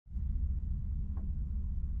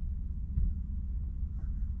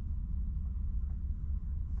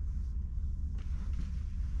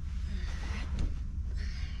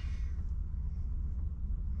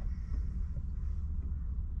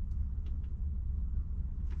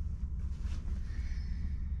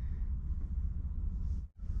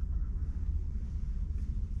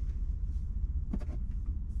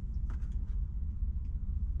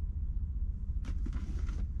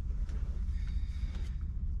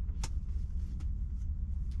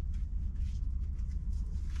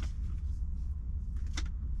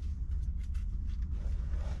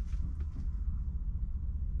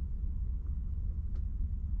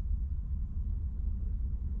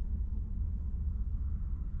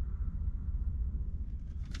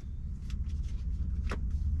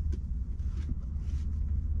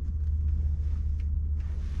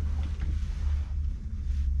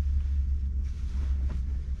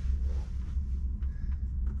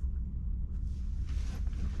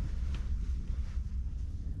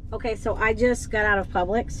Okay, so I just got out of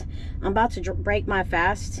Publix. I'm about to break my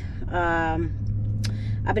fast.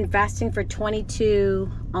 I've been fasting for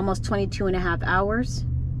 22, almost 22 and a half hours.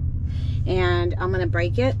 And I'm gonna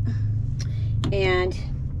break it. And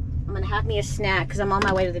I'm gonna have me a snack because I'm on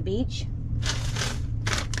my way to the beach.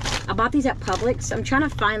 I bought these at Publix. I'm trying to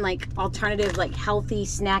find like alternative, like healthy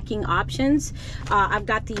snacking options. I've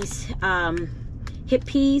got these Hip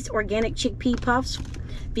Peas organic chickpea puffs,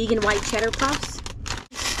 vegan white cheddar puffs.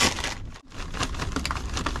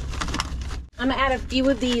 I'm gonna add a few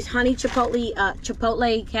of these honey chipotle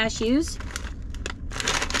cashews.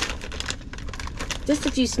 Just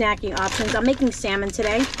a few snacking options. I'm making salmon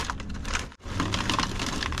today.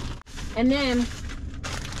 And then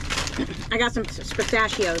I got some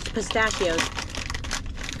pistachios.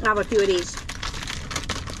 I have a few of these.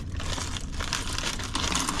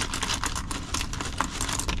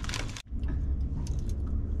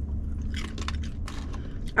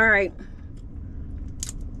 All right.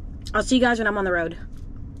 I'll see you guys when I'm on the road.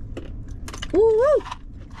 Woo-woo!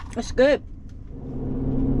 That's good.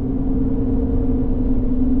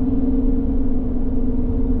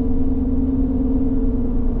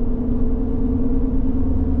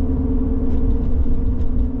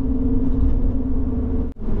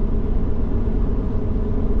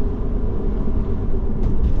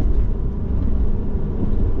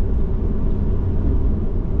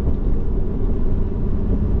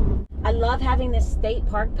 Having this state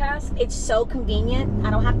park pass, it's so convenient. I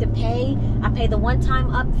don't have to pay. I pay the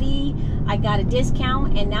one-time up fee. I got a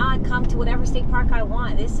discount, and now I come to whatever state park I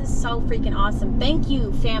want. This is so freaking awesome. Thank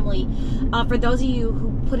you, family. For those of you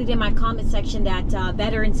who put it in my comment section that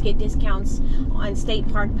veterans get discounts on state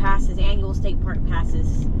park passes, annual state park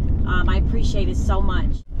passes. I appreciate it so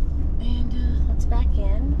much. And let's back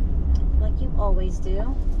in like you always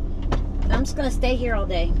do. I'm just gonna stay here all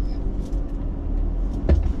day.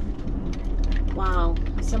 Wow,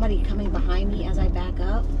 somebody coming behind me as I back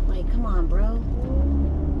up. Like, come on, bro.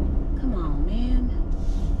 Come on, man.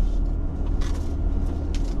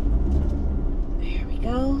 There we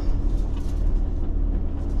go.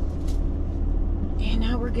 And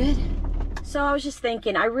now we're good. So I was just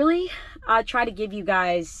thinking, I really try to give you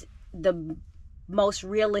guys the most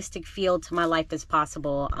realistic feel to my life as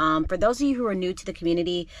possible. For those of you who are new to the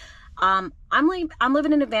community, I'm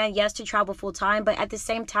living in a van, yes, to travel full time, but at the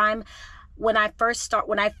same time, when I first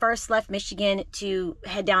left Michigan to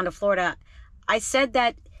head down to Florida, I said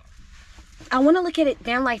that I want to look at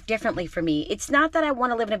van life differently for me. It's not that I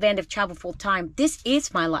want to live in a van to travel full time. This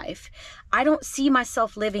is my life. I don't see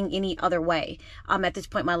myself living any other way at this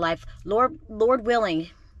point in my life. Lord willing,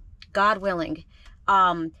 God willing,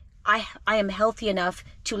 I am healthy enough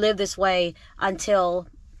to live this way until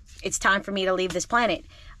it's time for me to leave this planet.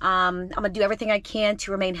 I'm gonna do everything I can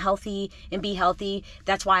to remain healthy and be healthy.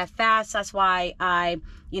 That's why I fast. That's why I,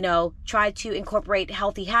 try to incorporate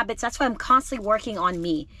healthy habits. That's why I'm constantly working on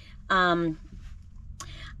me.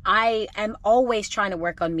 I am always trying to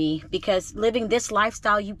work on me, because living this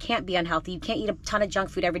lifestyle, you can't be unhealthy. You can't eat a ton of junk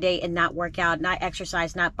food every day and not work out, not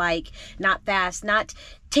exercise, not bike, not fast, not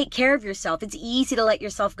take care of yourself. It's easy to let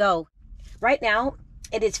yourself go. Right now,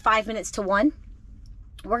 it is 5 minutes to 1.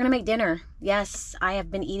 We're gonna make dinner. Yes, I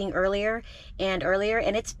have been eating earlier, and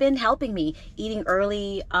it's been helping me. Eating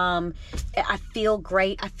early, I feel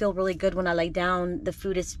great. I feel really good when I lay down. The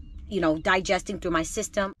food is, digesting through my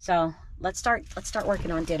system. So let's start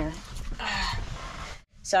working on dinner.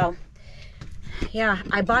 So yeah,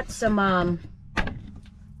 I bought some.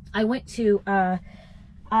 I went to.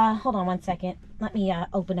 Hold on one second. Let me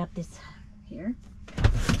open up this here.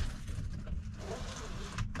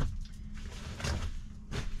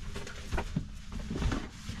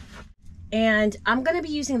 And I'm gonna be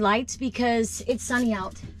using lights because it's sunny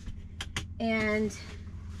out. And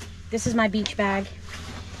this is my beach bag.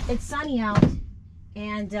 It's sunny out,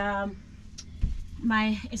 and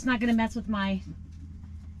it's not gonna mess with my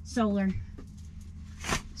solar.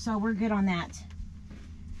 So we're good on that.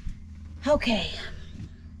 Okay.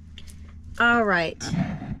 All right.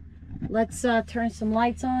 Let's turn some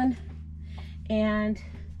lights on, and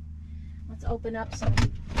let's open up some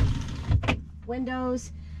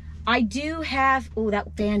windows. I do have, oh,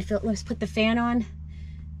 that fan feel, let's put the fan on.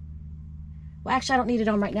 Well, actually, I don't need it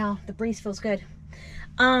on right now. The breeze feels good.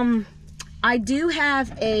 I do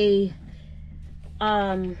have a,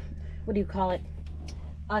 what do you call it?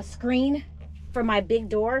 A screen for my big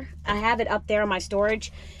door. I have it up there on my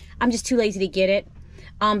storage. I'm just too lazy to get it.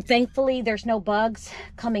 Thankfully, there's no bugs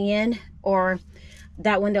coming in, or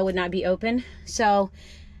that window would not be open. So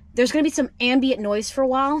there's gonna be some ambient noise for a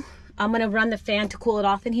while. I'm gonna run the fan to cool it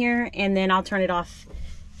off in here, and then I'll turn it off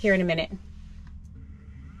here in a minute.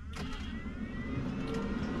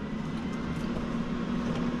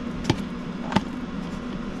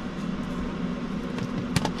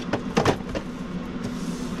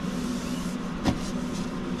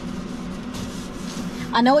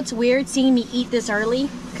 I know it's weird seeing me eat this early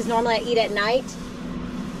because normally I eat at night.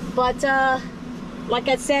 But like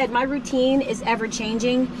I said, my routine is ever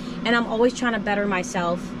changing and I'm always trying to better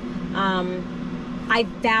myself. I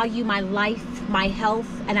value my life, my health,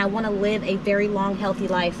 and I want to live a very long, healthy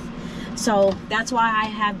life. So that's why I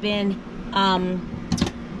have been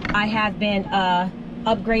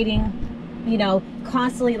upgrading, you know,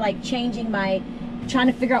 constantly like changing trying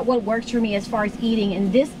to figure out what works for me as far as eating.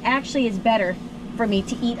 And this actually is better for me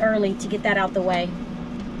to eat early to get that out the way.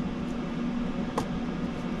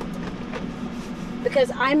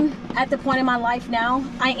 Because I'm at the point in my life now,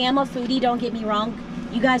 I am a foodie, don't get me wrong.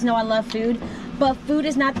 You guys know I love food, but food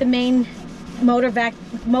is not the main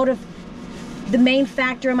the main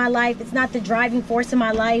factor in my life. It's not the driving force in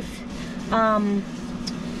my life.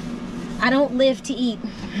 I don't live to eat.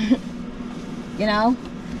 You know,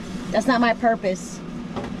 that's not my purpose.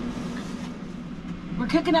 We're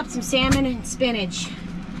cooking up some salmon and spinach.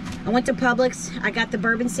 I went to Publix. I got the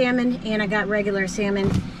bourbon salmon and I got regular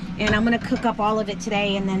salmon, and I'm gonna cook up all of it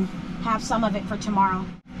today and then have some of it for tomorrow.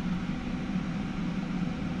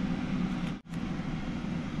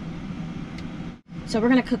 So we're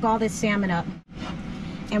gonna cook all this salmon up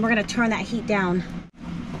and we're gonna turn that heat down.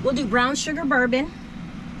 We'll do brown sugar bourbon.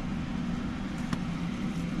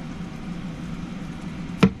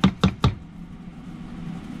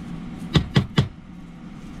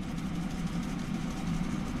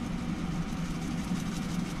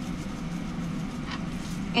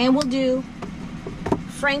 And we'll do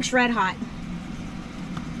Frank's Red Hot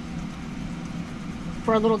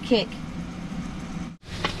for a little kick.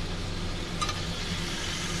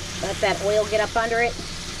 Let that oil get up under it.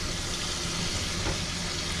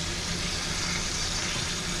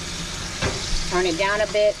 Turn it down a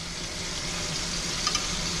bit.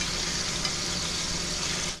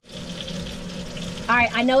 All right,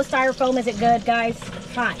 I know styrofoam isn't good, guys.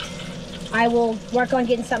 Fine. I will work on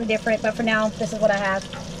getting something different, but for now, this is what I have.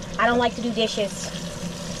 I don't like to do dishes.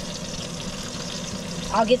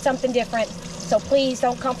 I'll get something different. So please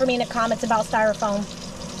don't come for me in the comments about styrofoam.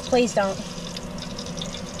 Please don't.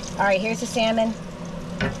 All right, here's the salmon.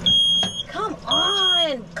 Come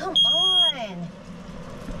on, come on.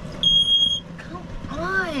 Come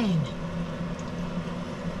on.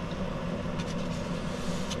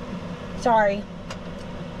 Sorry.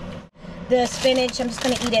 The spinach, I'm just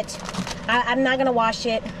gonna eat it. I'm not gonna wash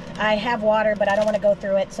it. I have water, but I don't wanna go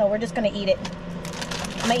through it, so we're just gonna eat it.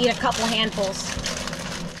 I'm gonna eat a couple handfuls.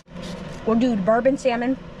 We'll do bourbon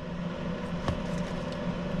salmon.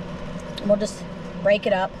 And we'll just break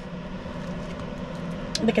it up.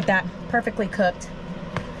 Look at that, perfectly cooked.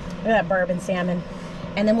 Look at that bourbon salmon.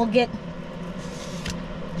 And then we'll get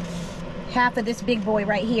half of this big boy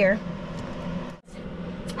right here.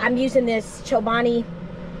 I'm using this Chobani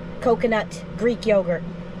coconut Greek yogurt.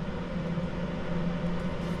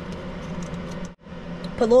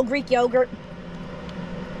 Put a little Greek yogurt.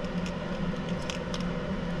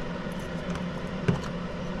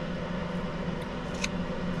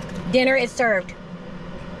 Dinner is served.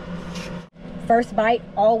 First bite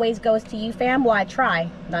always goes to you, fam. Well, I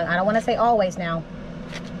try. I don't want to say always now.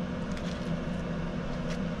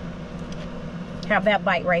 Have that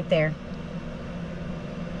bite right there.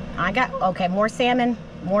 I got, okay, more salmon,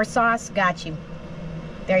 more sauce, got you.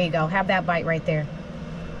 There you go, have that bite right there.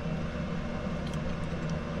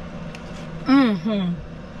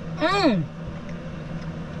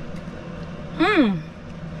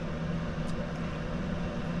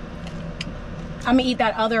 I'm gonna eat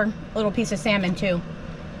that other little piece of salmon too.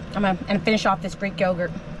 And finish off this Greek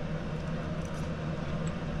yogurt.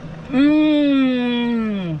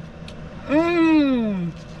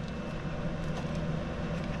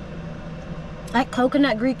 That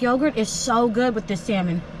coconut Greek yogurt is so good with this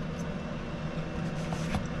salmon.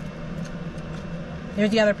 Here's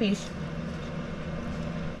the other piece.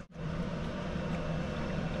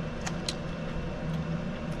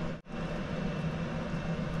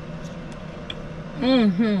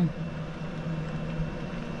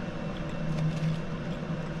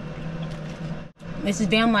 This is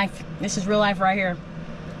Vanlife. This is real life right here.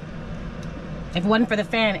 If it wasn't for the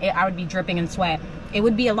fan, I would be dripping in sweat. It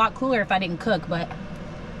would be a lot cooler if I didn't cook, but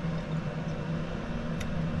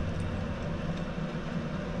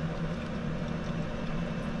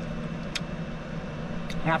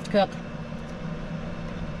I have to cook.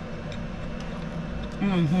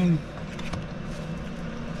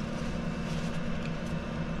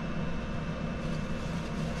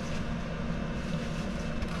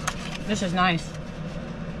 This is nice.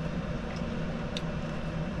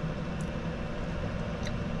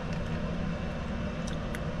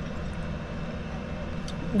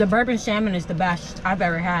 The bourbon salmon is the best I've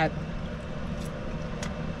ever had.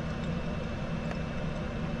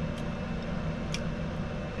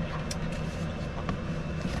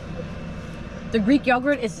 The Greek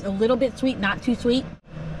yogurt is a little bit sweet, not too sweet.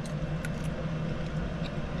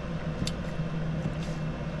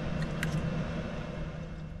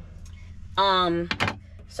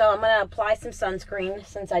 So I'm gonna apply some sunscreen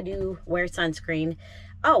since I do wear sunscreen.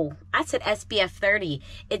 Oh, I said SPF 30.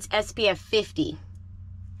 It's SPF 50.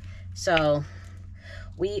 So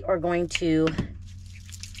we are going to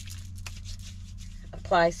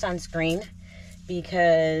apply sunscreen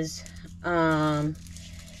because,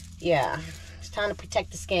 yeah, it's time to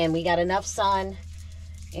protect the skin. We got enough sun,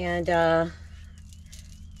 and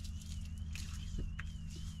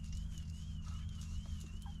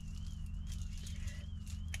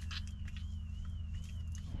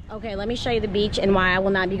okay, let me show you the beach and why I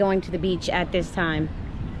will not be going to the beach at this time.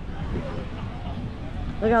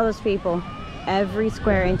 Look at all those people. Every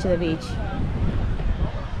square inch of the beach.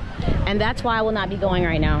 And that's why I will not be going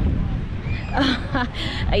right now.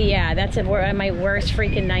 Yeah, that's my worst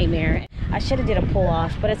freaking nightmare. I should have did a pull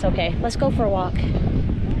off, but it's okay. Let's go for a walk.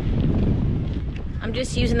 I'm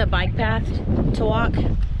just using the bike path to walk.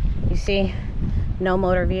 You see, no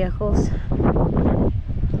motor vehicles.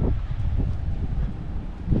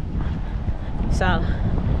 So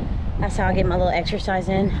that's how I get my little exercise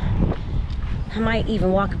in. I might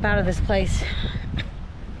even walk up out of this place.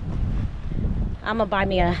 I'm gonna buy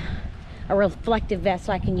me a reflective vest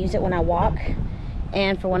so I can use it when I walk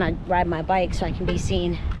and for when I ride my bike so I can be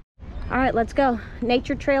seen. All right, let's go.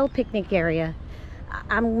 Nature trail picnic area.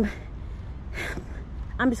 I'm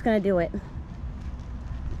just gonna do it.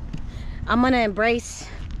 I'm gonna embrace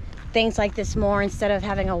things like this more instead of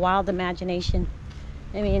having a wild imagination.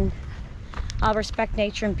 I mean, I'll respect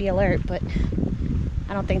nature and be alert, but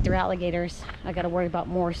I don't think they're alligators. I gotta worry about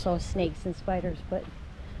more so snakes and spiders, but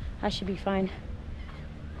I should be fine.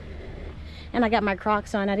 And I got my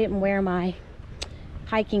Crocs on. I didn't wear my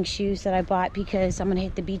hiking shoes that I bought because I'm gonna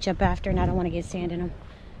hit the beach up after and I don't want to get sand in them.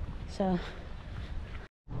 So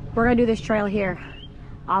we're gonna do this trail here.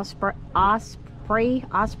 Osprey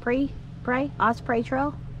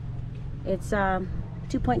Trail. It's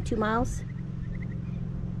 2.2 miles.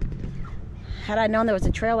 Had I known there was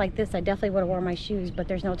a trail like this, I definitely would have worn my shoes, but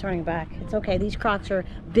there's no turning back. It's okay. These Crocs are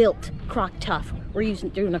built Croc tough. We're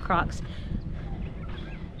doing the Crocs.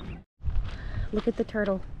 Look at the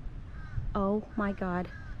turtle. Oh my God.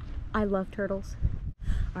 I love turtles.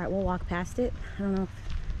 All right, we'll walk past it. I don't know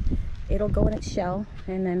if it'll go in its shell,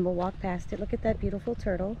 and then we'll walk past it. Look at that beautiful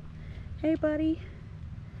turtle. Hey, buddy.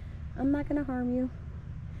 I'm not gonna harm you.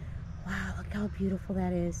 Wow, look how beautiful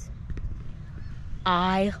that is.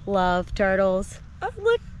 I love turtles. Oh,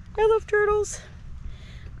 look, I love turtles.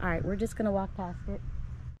 All right, we're just gonna walk past it.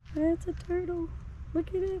 It's a turtle. Look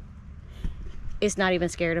at it. It's not even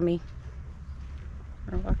scared of me.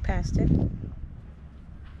 I'm gonna walk past it.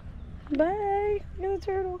 Bye. Look at the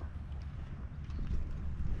turtle.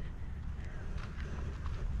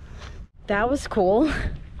 That was cool.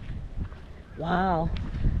 Wow.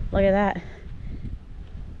 Look at that.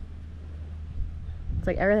 It's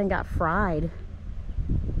like everything got fried.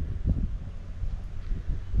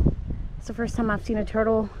 It's the first time I've seen a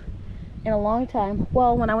turtle in a long time.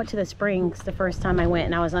 Well, when I went to the springs the first time I went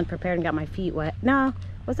and I was unprepared and got my feet wet. No,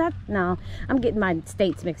 was that? No, I'm getting my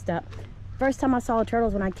states mixed up. First time I saw a turtle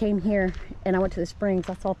was when I came here and I went to the springs.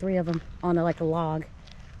 I saw 3 of them on like a log.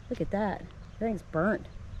 Look at that. Everything's burnt.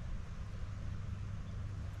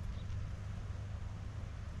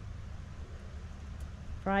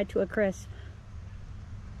 Fried to a crisp.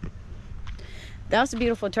 That was a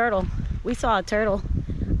beautiful turtle. We saw a turtle.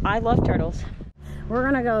 I love turtles. We're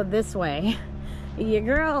gonna go this way. Your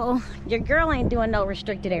girl ain't doing no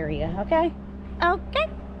restricted area, okay? Okay.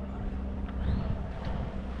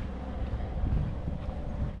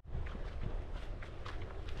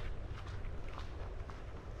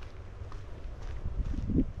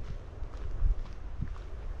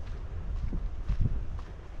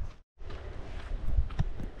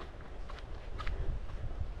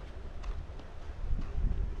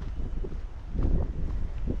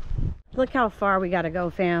 Look how far we gotta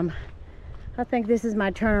go, fam. I think this is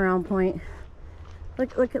my turnaround point.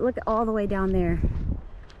 Look at all the way down there.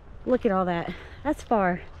 Look at all that. That's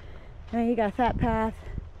far. And you got a fat path.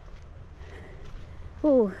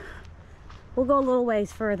 Ooh, we'll go a little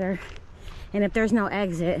ways further. And if there's no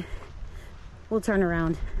exit, we'll turn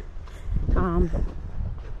around.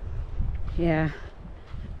 Yeah,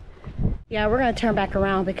 we're gonna turn back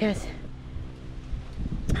around because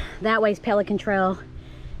that way's Pelican Trail.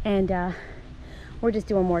 And we're just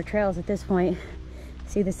doing more trails at this point.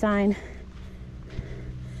 See the sign?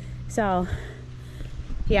 So,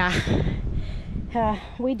 yeah,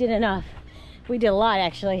 we did enough. We did a lot,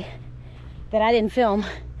 actually, that I didn't film.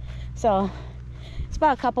 So, it's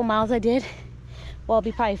about a couple miles I did. Well, it'll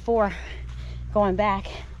be probably 4 going back.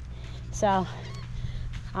 So,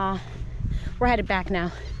 we're headed back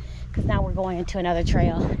now, because now we're going into another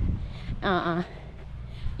trail. Your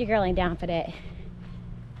girl ain't down for that.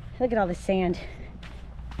 Look at all the sand.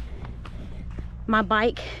 My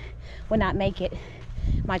bike would not make it.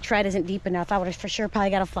 My tread isn't deep enough. I would have for sure probably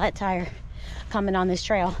got a flat tire coming on this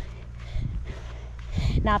trail.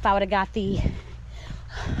 Now, if I would have got the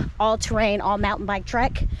all-terrain, all-mountain bike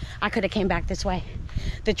trek, I could have came back this way.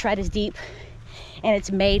 The tread is deep, and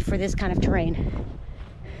it's made for this kind of terrain.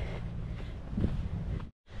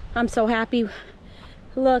 I'm so happy.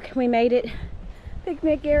 Look, we made it.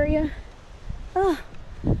 Picnic area. Oh,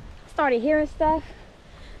 started hearing stuff.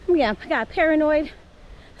 I got paranoid.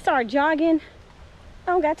 Started jogging.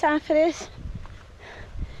 I don't got time for this.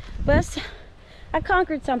 But I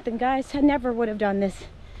conquered something, guys. I never would have done this.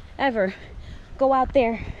 Ever. Go out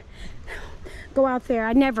there. Go out there.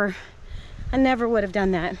 I never would have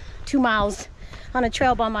done that. 2 miles on a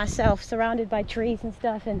trail by myself, surrounded by trees and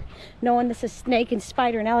stuff, and knowing this is snake and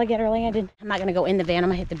spider and alligator land. And I'm not gonna go in the van. I'm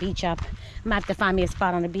gonna hit the beach up. I'm gonna have to find me a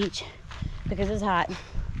spot on the beach because it's hot.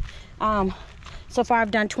 So far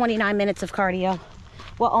I've done 29 minutes of cardio.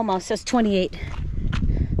 Well, almost. So it's 28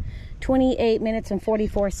 minutes and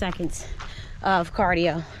 44 seconds of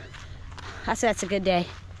cardio. I said that's a good day.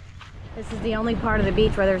 This is the only part of the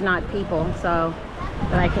beach where there's not people, so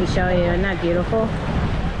that I can show you. Isn't that beautiful?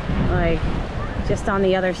 Like, just on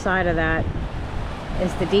the other side of that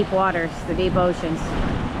is the deep waters, the deep oceans.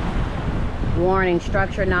 Warning,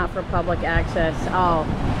 structure not for public access. Oh,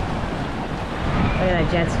 look at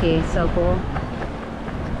that jet ski, so cool.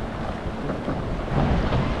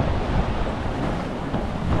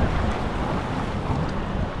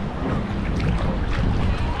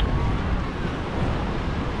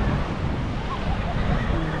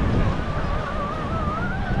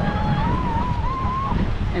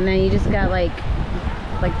 And then you just got like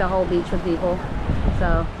the whole beach with people.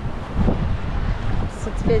 So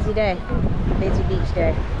it's a busy day, busy beach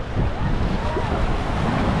day.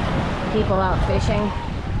 People out fishing.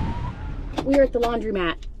 We're at the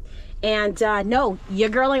laundromat, and no, your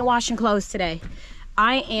girl ain't washing clothes today.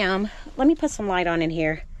 I am. Let me put some light on in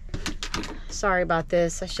here. Sorry about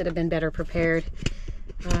this. I should have been better prepared.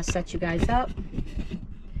 Set you guys up.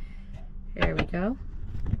 There we go.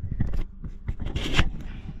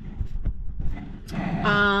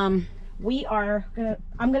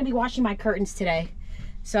 I'm gonna be washing my curtains today.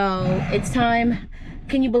 So it's time.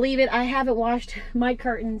 Can you believe it? I haven't washed my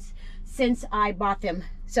curtains since I bought them.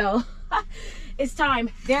 So it's time.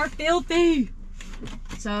 They're filthy.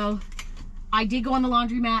 So I did go on the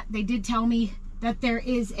laundromat. They did tell me that there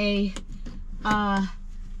is a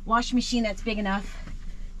washing machine that's big enough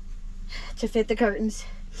to fit the curtains.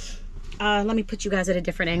 Let me put you guys at a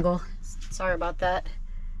different angle. Sorry about that.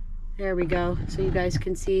 There we go, so you guys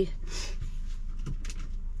can see.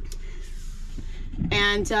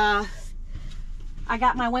 And I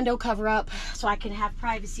got my window cover up so I can have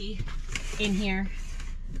privacy in here.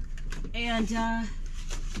 And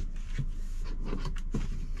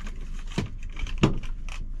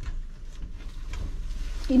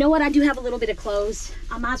you know what? I do have a little bit of clothes.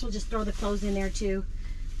 I might as well just throw the clothes in there too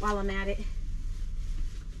while I'm at it.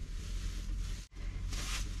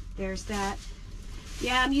 There's that.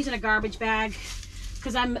 Yeah, I'm using a garbage bag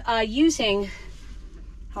because I'm using,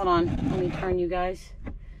 hold on, let me turn you guys.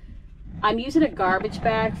 I'm using a garbage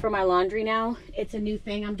bag for my laundry now. It's a new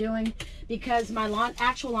thing I'm doing because my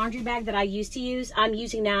actual laundry bag that I used to use, I'm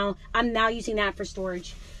now using that for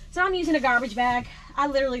storage. So I'm using a garbage bag. I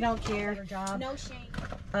literally don't care. No shame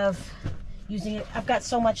of using it. I've got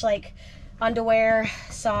so much like underwear,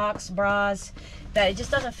 socks, bras that it just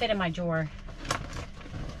doesn't fit in my drawer.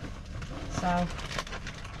 So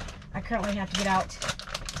I currently have to get out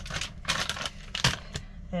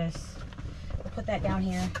this. We'll put that down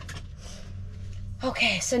here.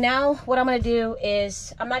 Okay, so now what I'm gonna do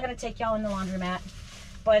is, I'm not gonna take y'all in the laundromat,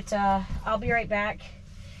 but I'll be right back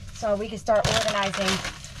so we can start organizing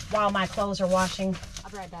while my clothes are washing.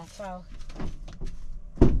 I'll be right back. So.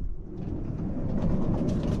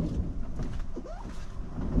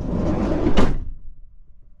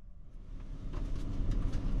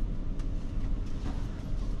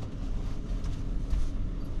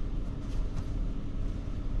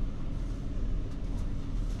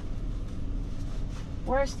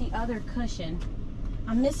 Where's the other cushion?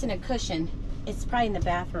 I'm missing a cushion. It's probably in the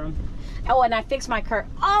bathroom. Oh, and I fixed my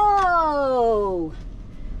curtain. Oh!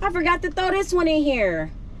 I forgot to throw this one in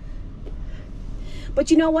here. But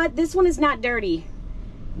you know what? This one is not dirty.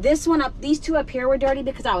 This one up, these two up here were dirty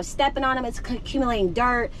because I was stepping on them. It's accumulating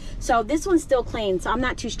dirt. So this one's still clean. So I'm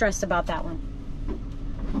not too stressed about that one.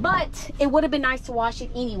 But it would have been nice to wash it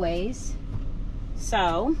anyways.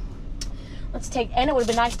 So let's take, and it would have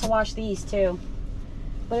been nice to wash these too.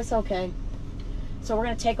 But it's okay. So we're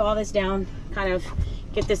going to take all this down, kind of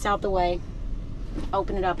get this out the way,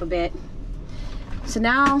 open it up a bit. So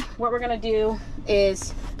now what we're going to do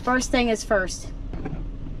is, first thing is first.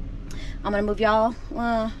 I'm going to move y'all.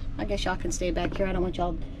 Well, I guess y'all can stay back here. I don't want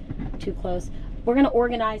y'all too close. We're going to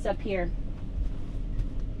organize up here.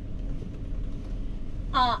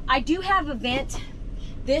 I do have a vent.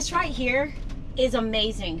 This right here is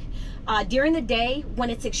amazing. During the day when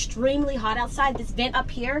it's extremely hot outside, this vent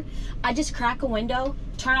up here, I just crack a window,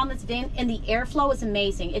 turn on this vent, and the airflow is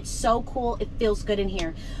amazing. It's so cool. It feels good in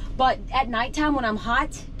here. But at nighttime when I'm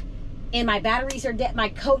hot and my batteries are dead, my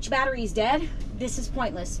coach battery is dead, this is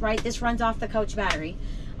pointless, right? This runs off the coach battery.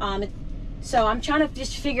 So I'm trying to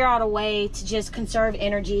just figure out a way to just conserve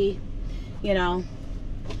energy, you know.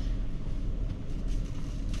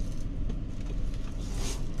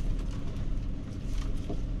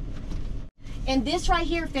 And this right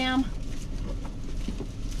here, fam,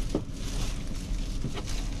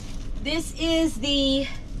 this is the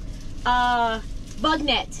bug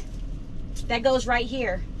net that goes right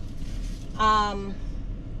here. I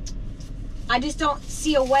just don't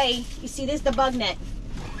see a way. You see, this is the bug net.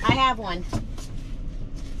 I have one.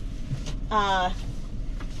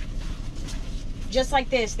 Just like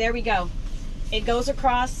this. There we go. It goes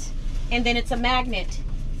across, and then it's a magnet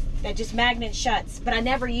that just magnet shuts. But I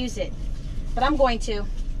never use it. But I'm going to.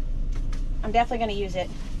 I'm definitely going to use it.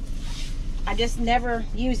 I just never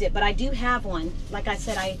use it, but I do have one. Like I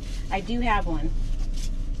said, I do have one.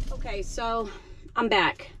 Okay, so I'm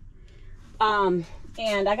back. And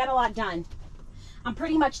I got a lot done. I'm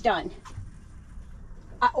pretty much done.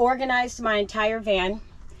 I organized my entire van.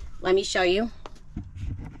 Let me show you.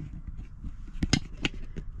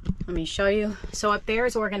 Let me show you. So up there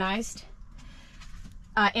is organized.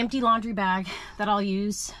 Empty laundry bag that I'll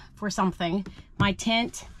use for something. My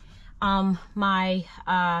tent, my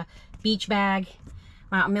beach bag,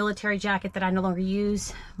 my military jacket that I no longer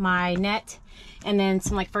use, my net, and then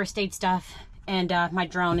some like first aid stuff, and my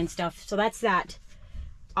drone and stuff. So that's that.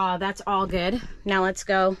 That's all good. Now let's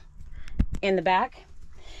go in the back.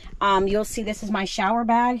 You'll see this is my shower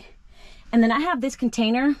bag. And then I have this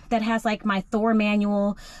container that has like my Thor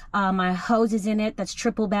manual, my hoses in it that's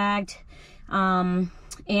triple bagged, and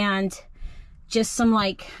just some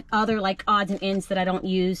like other like odds and ends that I don't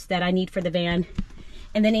use that I need for the van.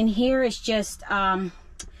 And then in here is just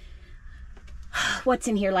what's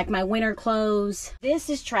in here, like my winter clothes. This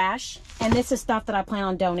is trash, and this is stuff that I plan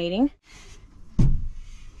on donating.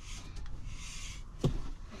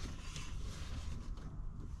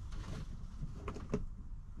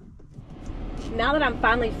 Now that I'm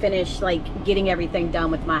finally finished like getting everything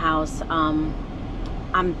done with my house,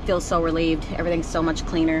 I feel so relieved. Everything's so much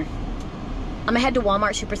cleaner. I'm gonna head to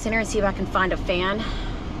Walmart Supercenter and see if I can find a fan,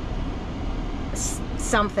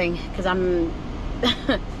 something, because I'm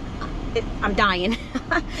dying.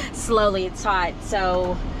 Slowly, it's hot.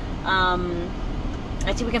 So I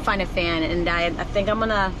see if we can find a fan, and I think I'm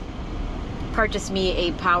gonna purchase me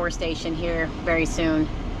a power station here very soon.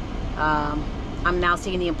 I'm now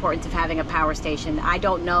seeing the importance of having a power station. I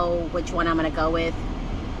don't know which one I'm gonna go with,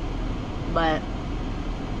 but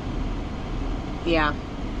yeah.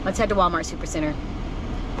 Let's head to Walmart Supercenter.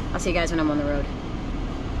 I'll see you guys when I'm on the road.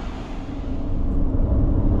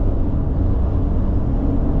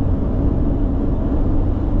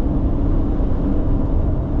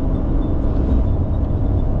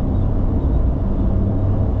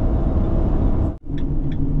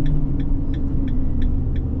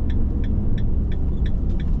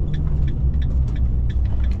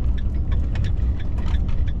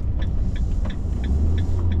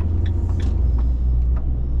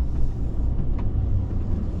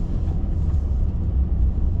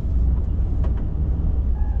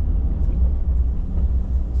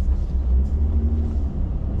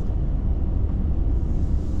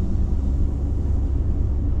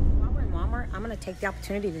 Take the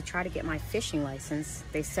opportunity to try to get my fishing license.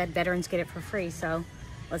 They said veterans get it for free, so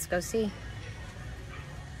let's go see.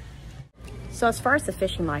 So as far as the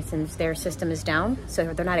fishing license, their system is down,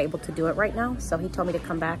 so they're not able to do it right now. So he told me to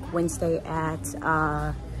come back Wednesday at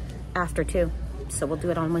after 2. So we'll do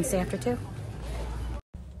it on Wednesday after 2.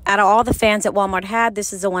 Out of all the fans that Walmart had,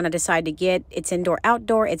 this is the one I decided to get. It's indoor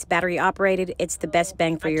outdoor. It's battery operated. It's the best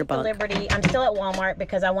bang for your buck. Liberty. I'm still at Walmart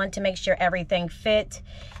because I wanted to make sure everything fit,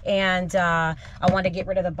 and I wanted to get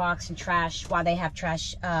rid of the box and trash while they have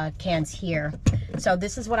trash cans here. So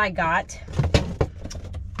this is what I got.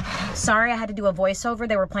 Sorry I had to do a voiceover.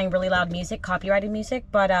 They were playing really loud music, copyrighted music,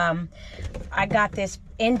 but I got this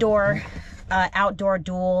indoor outdoor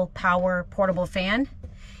dual power portable fan.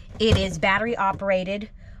 It is battery operated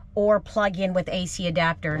or plug in with AC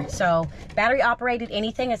adapter. So battery operated,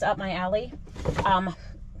 anything is up my alley.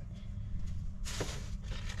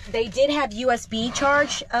 They did have USB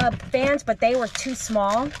charge fans, but they were too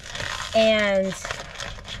small, and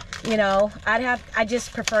you know, I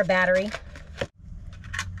just prefer battery.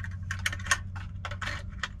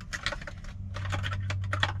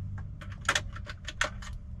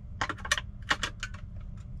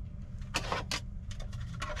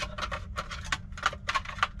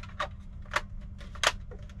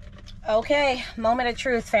 Okay, moment of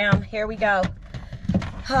truth, fam. Here we go.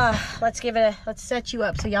 Let's set you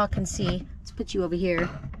up so y'all can see. Let's put you over here.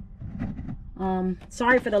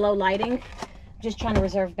 Sorry for the low lighting. Just trying to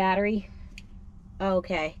reserve battery.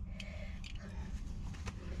 Okay.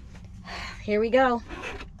 Here we go.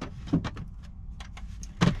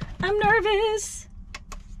 I'm nervous.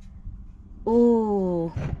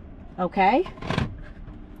 Ooh. Okay.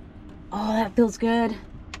 Oh, that feels good.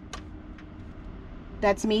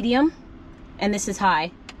 That's medium. And this is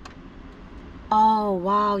high. Oh,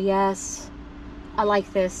 wow, yes. I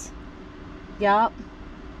like this. Yup.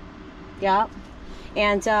 Yup.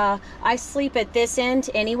 And I sleep at this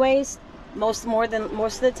end anyways, most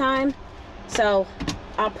of the time. So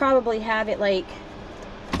I'll probably have it like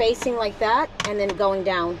facing like that and then going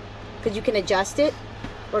down. Because you can adjust it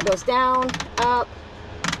where it goes down, up.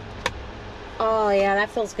 Oh yeah,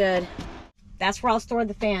 that feels good. That's where I'll store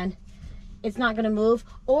the fan. It's not gonna move,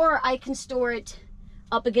 or I can store it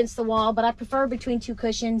up against the wall, but I prefer between two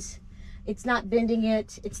cushions. It's not bending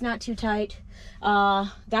it, it's not too tight.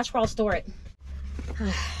 That's where I'll store it.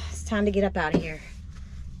 It's time to get up out of here.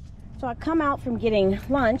 So I come out from getting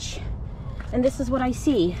lunch, and this is what I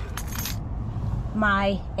see.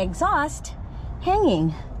 My exhaust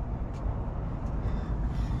hanging.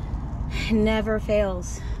 Never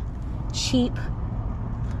fails. Cheap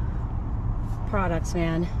products,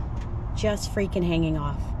 man. Just freaking hanging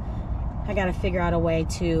off. I gotta figure out a way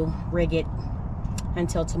to rig it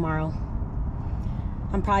until tomorrow.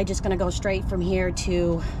 I'm probably just gonna go straight from here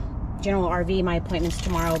to General RV. My appointment's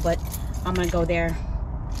tomorrow, but I'm gonna go there.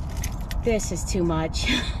 This is too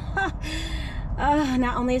much.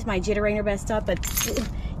 Not only is my jitterator messed up, but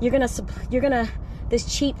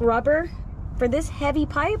this cheap rubber for this heavy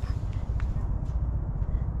pipe.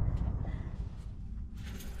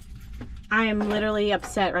 I am literally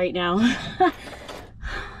upset right now. It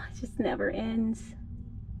just never ends.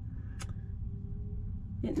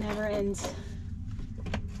 It never ends.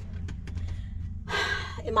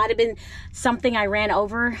 It might have been something I ran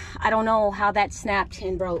over. I don't know how that snapped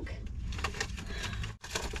and broke.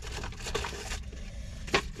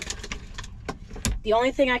 The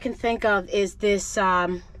only thing I can think of is this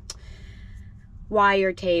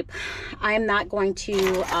wire tape. I am not going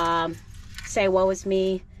to say woe is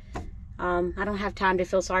me. I don't have time to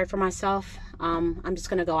feel sorry for myself. I'm just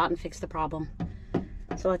gonna go out and fix the problem.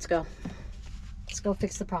 So let's go. Let's go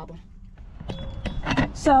fix the problem.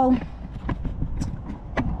 So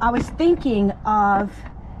I was thinking of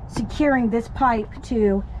securing this pipe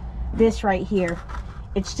to this right here.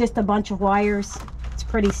 It's just a bunch of wires. It's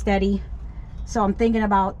pretty steady. So I'm thinking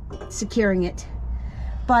about securing it.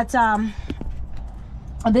 But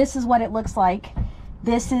this is what it looks like.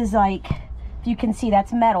 This is like, if you can see,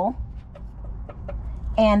 that's metal.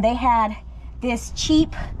 And they had this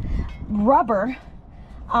cheap rubber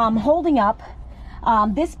holding up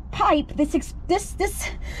this pipe, this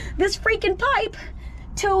freaking pipe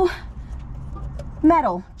to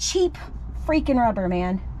metal. Cheap freaking rubber,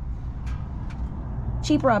 man.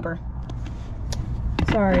 Cheap rubber.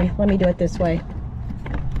 Sorry, let me do it this way.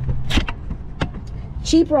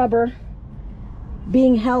 Cheap rubber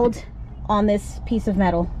being held on this piece of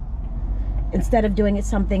metal instead of doing it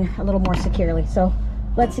something a little more securely. So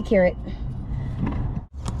let's secure it.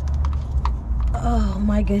 Oh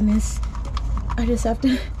my goodness. I just have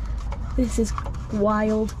to, this is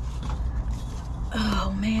wild.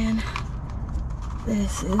 Oh man.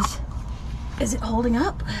 This is it holding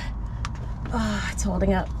up? Oh, it's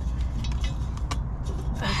holding up.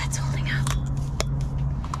 It's holding up.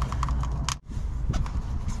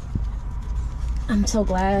 I'm so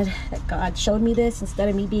glad that God showed me this instead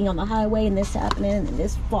of me being on the highway and this happening and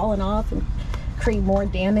this falling off. And create more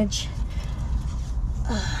damage.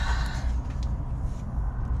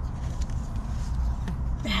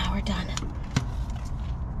 Now we're done.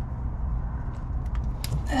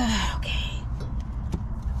 Okay.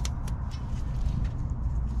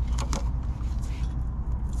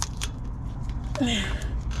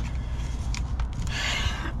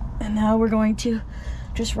 And now we're going to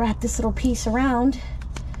just wrap this little piece around,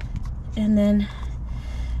 and then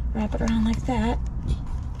wrap it around like that,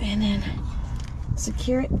 and then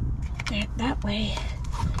secure it that way,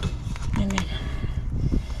 and then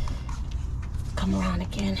come around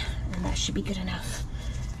again, and that should be good enough.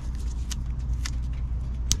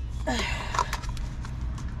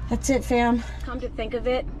 That's it, fam. Come to think of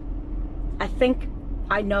it, I think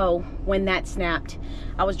I know when that snapped.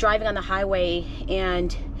 I was driving on the highway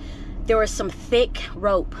and there was some thick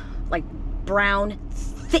rope, like brown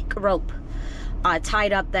thick rope,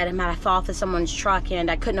 tied up that might have fall off of someone's truck, and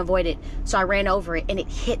I couldn't avoid it, so I ran over it and it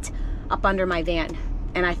hit up under my van,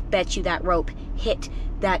 and I bet you that rope hit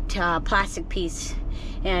that plastic piece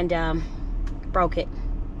and broke it.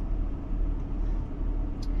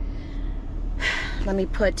 Let me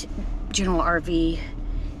put General RV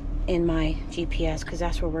in my GPS, because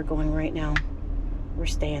that's where we're going right now. We're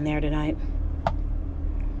staying there tonight.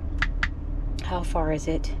 How far is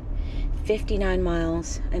it? 59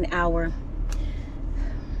 miles an hour.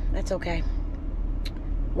 That's okay.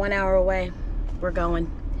 1 hour away, we're going.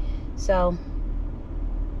 So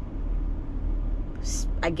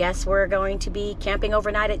I guess we're going to be camping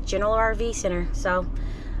overnight at General RV Center. So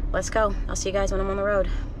let's go. I'll see you guys when I'm on the road.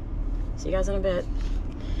 See you guys in a bit.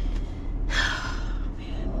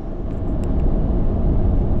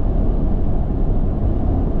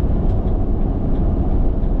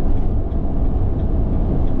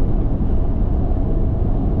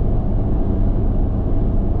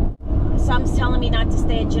 Something's telling me not to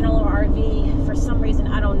stay at General RV for some reason.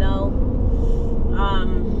 I don't know.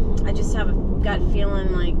 I just have a gut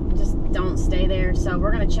feeling like just don't stay there. So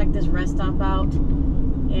we're gonna check this rest stop out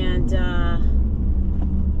and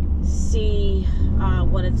see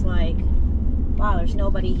what it's like. Wow, there's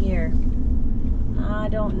nobody here. I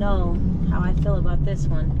don't know how I feel about this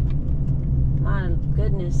one. My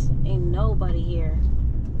goodness, ain't nobody here.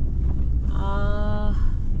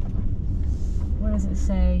 What does it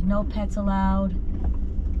say? No pets allowed.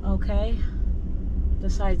 Okay.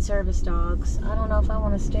 Besides service dogs. I don't know if I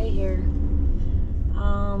want to stay here.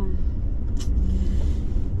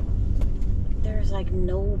 There's like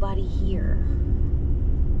nobody here.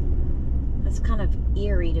 That's kind of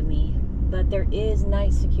eerie to me. But there is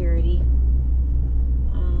night security.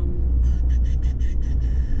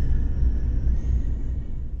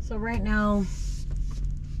 So right now,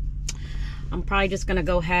 I'm probably just gonna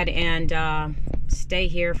go ahead and stay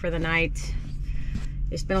here for the night.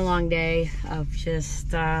 It's been a long day of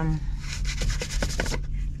just a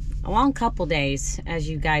long couple days, as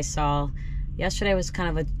you guys saw. Yesterday was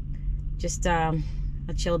kind of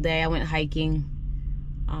a chill day. I went hiking.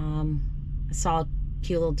 I saw a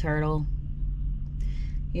cute little turtle.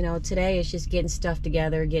 You know, today is just getting stuff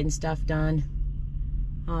together, getting stuff done.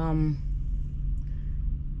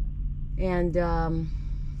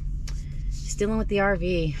 Just dealing with the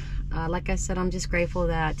RV. Like I said, I'm just grateful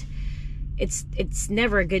that it's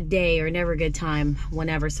never a good day or never a good time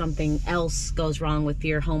whenever something else goes wrong with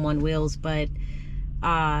your home on wheels, but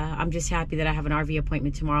I'm just happy that I have an RV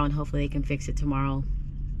appointment tomorrow, and hopefully they can fix it tomorrow.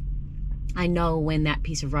 I know when that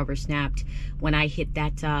piece of rubber snapped, when I hit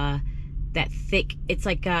that thick, it's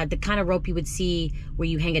like the kind of rope you would see where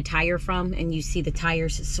you hang a tire from and you see the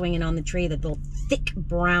tires swinging on the tree, that little thick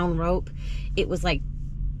brown rope. It was like,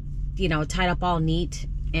 you know, tied up all neat,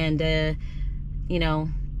 and you know,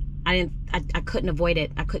 I couldn't avoid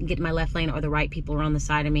it. I couldn't get in my left lane, or the right people were on the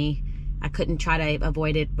side of me. I couldn't try to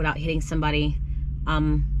avoid it without hitting somebody.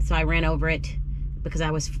 So I ran over it because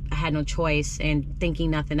I had no choice, and thinking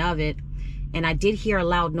nothing of it. And I did hear a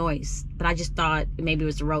loud noise, but I just thought maybe it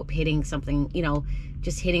was the rope hitting something, you know,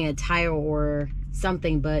 just hitting a tire or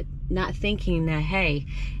something, but not thinking that, hey,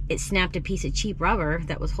 it snapped a piece of cheap rubber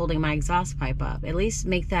that was holding my exhaust pipe up. At least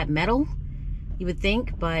make that metal, you would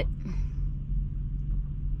think, but...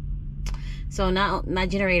 So now my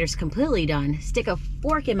generator's completely done. Stick a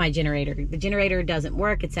fork in my generator. The generator doesn't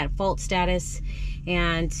work. It's at fault status,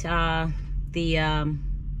 and the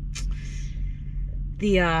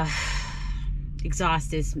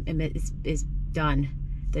exhaust is done.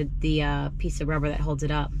 The piece of rubber that holds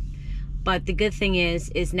it up. But the good thing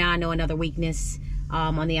is now I know another weakness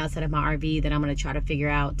on the outside of my RV that I'm going to try to figure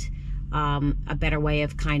out a better way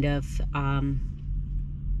of kind of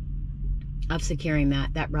securing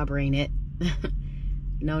that rubber in it.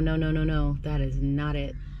 No, no, no, no, no. That is not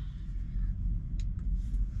it.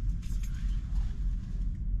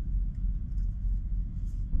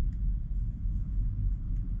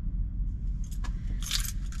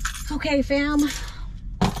 Okay, fam.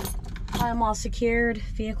 I'm all secured.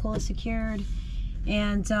 Vehicle is secured.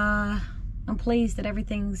 And I'm pleased that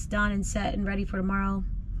everything's done and set and ready for tomorrow.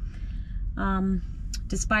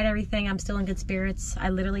 Despite everything, I'm still in good spirits. I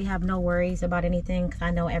literally have no worries about anything because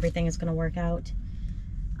I know everything is going to work out.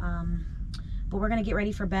 But we're going to get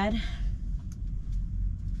ready for bed.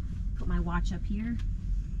 Put my watch up here.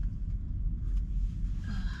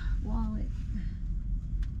 Wallet.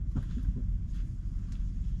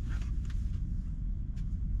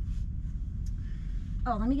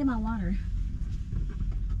 Oh, let me get my water.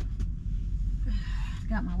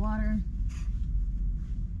 Got my water.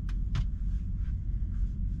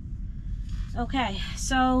 Okay,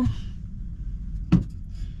 so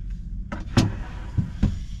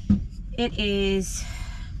it is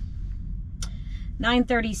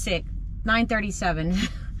 9:37.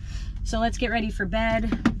 So let's get ready for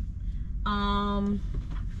bed.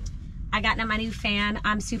 I got my new fan.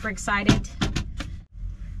 I'm super excited.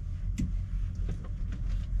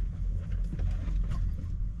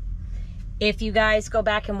 If you guys go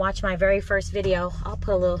back and watch my very first video, I'll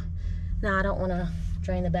put a little, no, I don't want to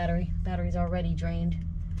drain the battery. Battery's already drained.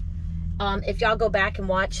 If y'all go back and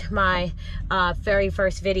watch my very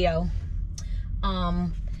first video,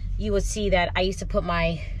 you would see that I used to put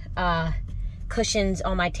my cushions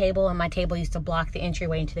on my table, and my table used to block the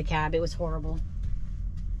entryway into the cab. It was horrible.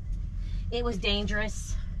 It was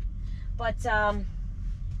dangerous. But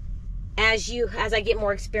as I get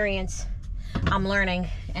more experience, I'm learning,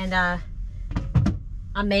 and I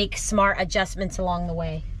make smart adjustments along the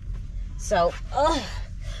way. So,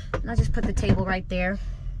 I'll just put the table right there.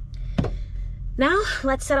 Now,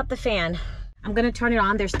 let's set up the fan. I'm gonna turn it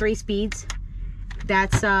on. There's 3 speeds.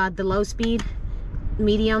 That's the low speed,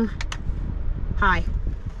 medium, high.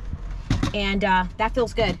 And that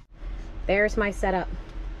feels good. There's my setup.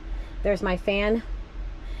 There's my fan.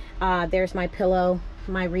 There's my pillow,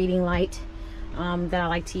 my reading light that I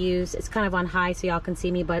like to use. It's kind of on high so y'all can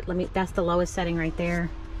see me, but that's the lowest setting right there.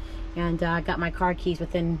 And I got my car keys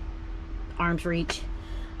within arm's reach.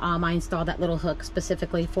 I installed that little hook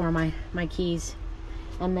specifically for my keys.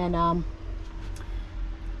 And then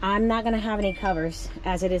I'm not gonna have any covers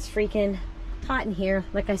as it is freaking hot in here.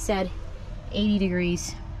 Like I said, 80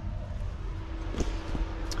 degrees.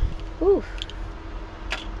 Ooh.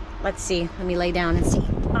 Let's see. Let me lay down and see.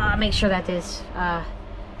 Make sure that this.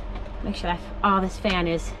 Make sure that. Oh, this fan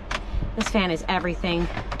is everything.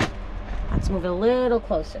 Let's move it a little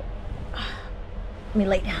closer. Let me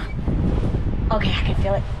lay down. Okay, I can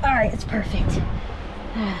feel it. All right, it's perfect.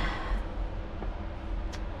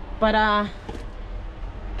 But all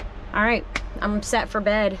right, I'm set for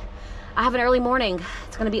bed. I have an early morning.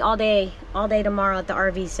 It's gonna be all day tomorrow at the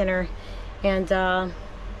RV center, and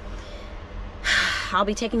I'll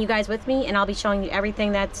be taking you guys with me, and I'll be showing you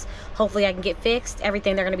everything that's hopefully I can get fixed,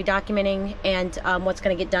 everything they're going to be documenting, and what's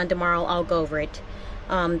going to get done tomorrow. I'll go over it.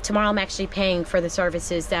 Tomorrow I'm actually paying for the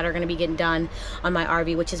services that are going to be getting done on my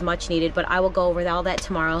RV, which is much needed, but I will go over all that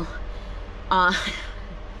tomorrow.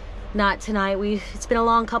 Not tonight. It's been a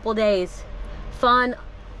long couple days. Fun,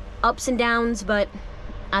 ups and downs, but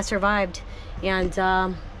I survived, and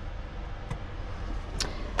I'm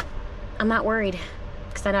not worried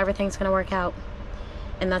because I know everything's going to work out.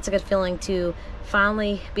 And that's a good feeling to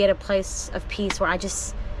finally be at a place of peace where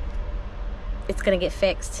it's gonna get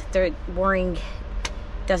fixed. Worrying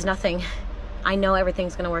does nothing. I know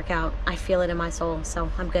everything's gonna work out. I feel it in my soul,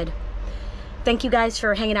 so I'm good. Thank you guys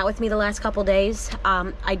for hanging out with me the last couple days.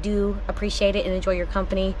 I do appreciate it and enjoy your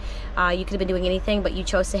company. You could have been doing anything, but you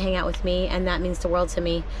chose to hang out with me, and that means the world to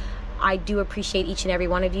me. I do appreciate each and every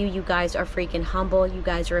one of you. You guys are freaking humble. You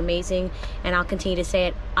guys are amazing. And I'll continue to say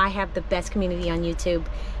it. I have the best community on YouTube.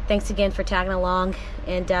 Thanks again for tagging along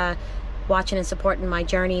and watching and supporting my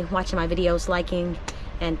journey, watching my videos, liking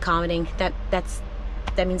and commenting. That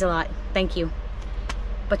means a lot. Thank you.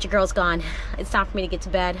 But your girl's gone. It's time for me to get to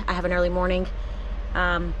bed. I have an early morning.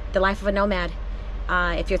 The life of a nomad.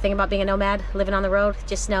 If you're thinking about being a nomad, living on the road,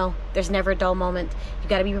 just know there's never a dull moment. You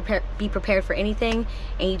got to be prepared for anything,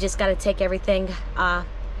 and you just got to take everything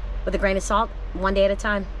with a grain of salt, one day at a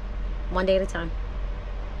time. One day at a time.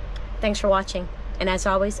 Thanks for watching, and as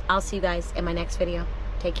always, I'll see you guys in my next video.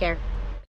 Take care.